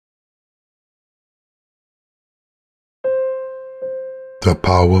The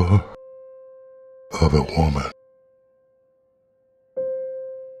power of a woman.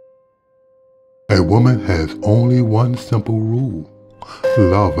 A woman has only one simple rule.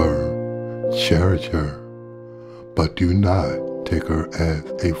 Love her, cherish her, but do not take her as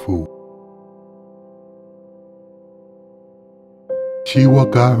a fool. She will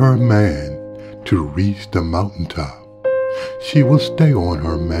guide her man to reach the mountaintop. She will stay on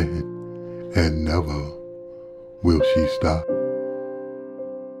her man and never will she stop.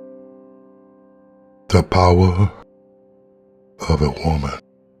 The power of a woman.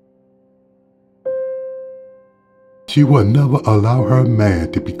 She will never allow her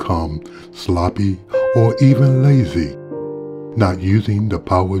man to become sloppy or even lazy. Not using the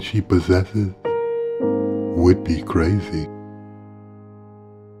power she possesses would be crazy.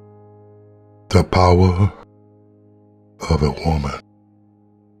 The power of a woman.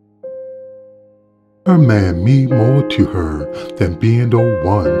 Her man means more to her than being the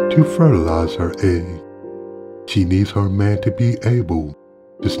one to fertilize her egg. She needs her man to be able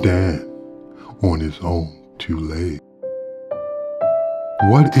to stand on his own two legs.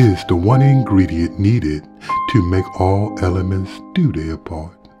 What is the one ingredient needed to make all elements do their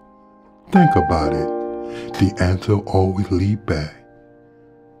part? Think about it. The answer always leads back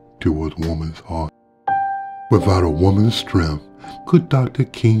towards woman's heart. Without a woman's strength, could Dr.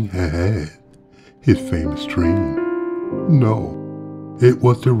 King have had his famous dream? No, it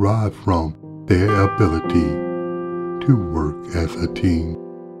was derived from their ability to work as a team.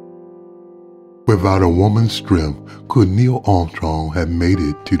 Without a woman's strength, could Neil Armstrong have made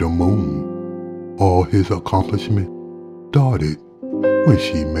it to the moon? All his accomplishment started when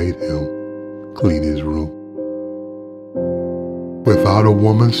she made him clean his room. Without a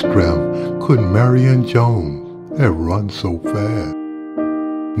woman's strength, could Marion Jones have run so fast?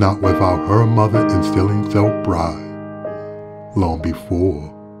 Not without her mother instilling self-pride long before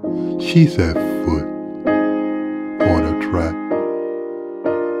she set foot on a track.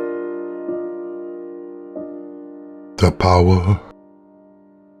 The power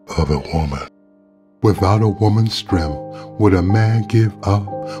of a woman. Without a woman's strength, would a man give up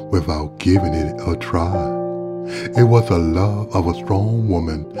without giving it a try? It was the love of a strong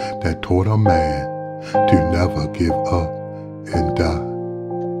woman that taught a man to never give up and die.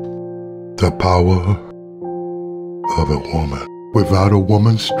 The power of a woman. Without a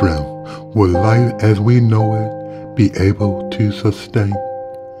woman's strength, would life as we know it be able to sustain?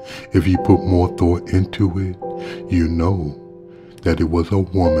 If you put more thought into it, you know that it was a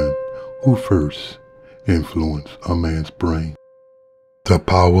woman who first influenced a man's brain. The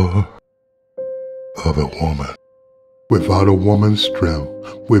power of a woman. Without a woman's strength,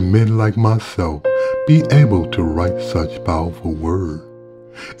 would men like myself be able to write such powerful words?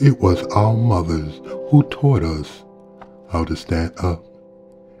 It was our mothers who taught us how to stand up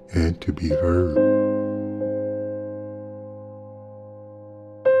and to be heard.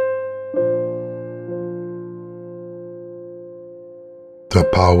 The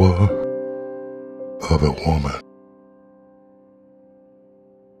power of a woman.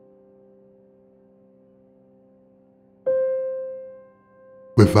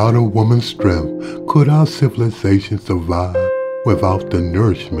 Without a woman's strength, could our civilization survive without the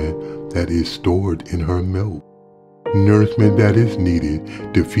nourishment that is stored in her milk? Nourishment that is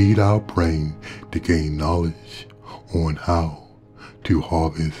needed to feed our brain to gain knowledge on how to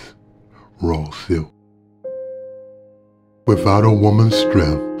harvest raw silk. Without a woman's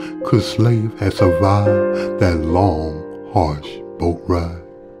strength, could slaves have survived that long, harsh boat ride?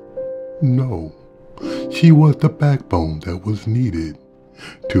 No, she was the backbone that was needed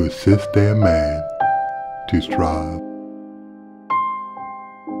to assist their man to strive.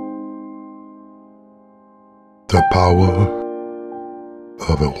 The power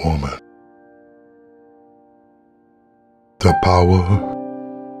of a woman. The power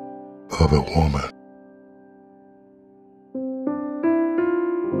of a woman.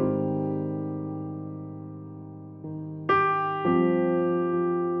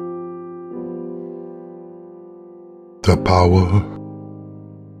 The power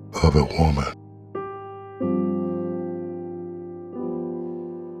of a woman.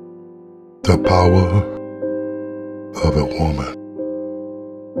 The power of a woman.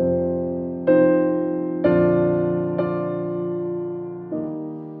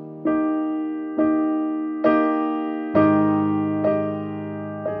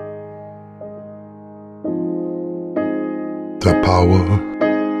 The power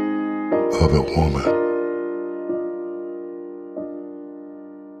of a woman.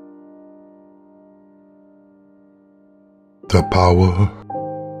 The power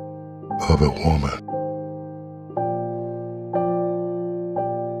of a woman.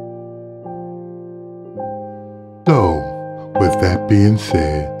 being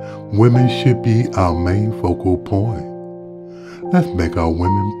said, women should be our main focal point. Let's make our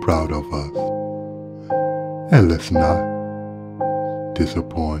women proud of us, and let's not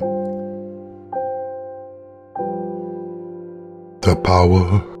disappoint. The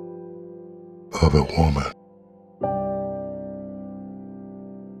power of a woman.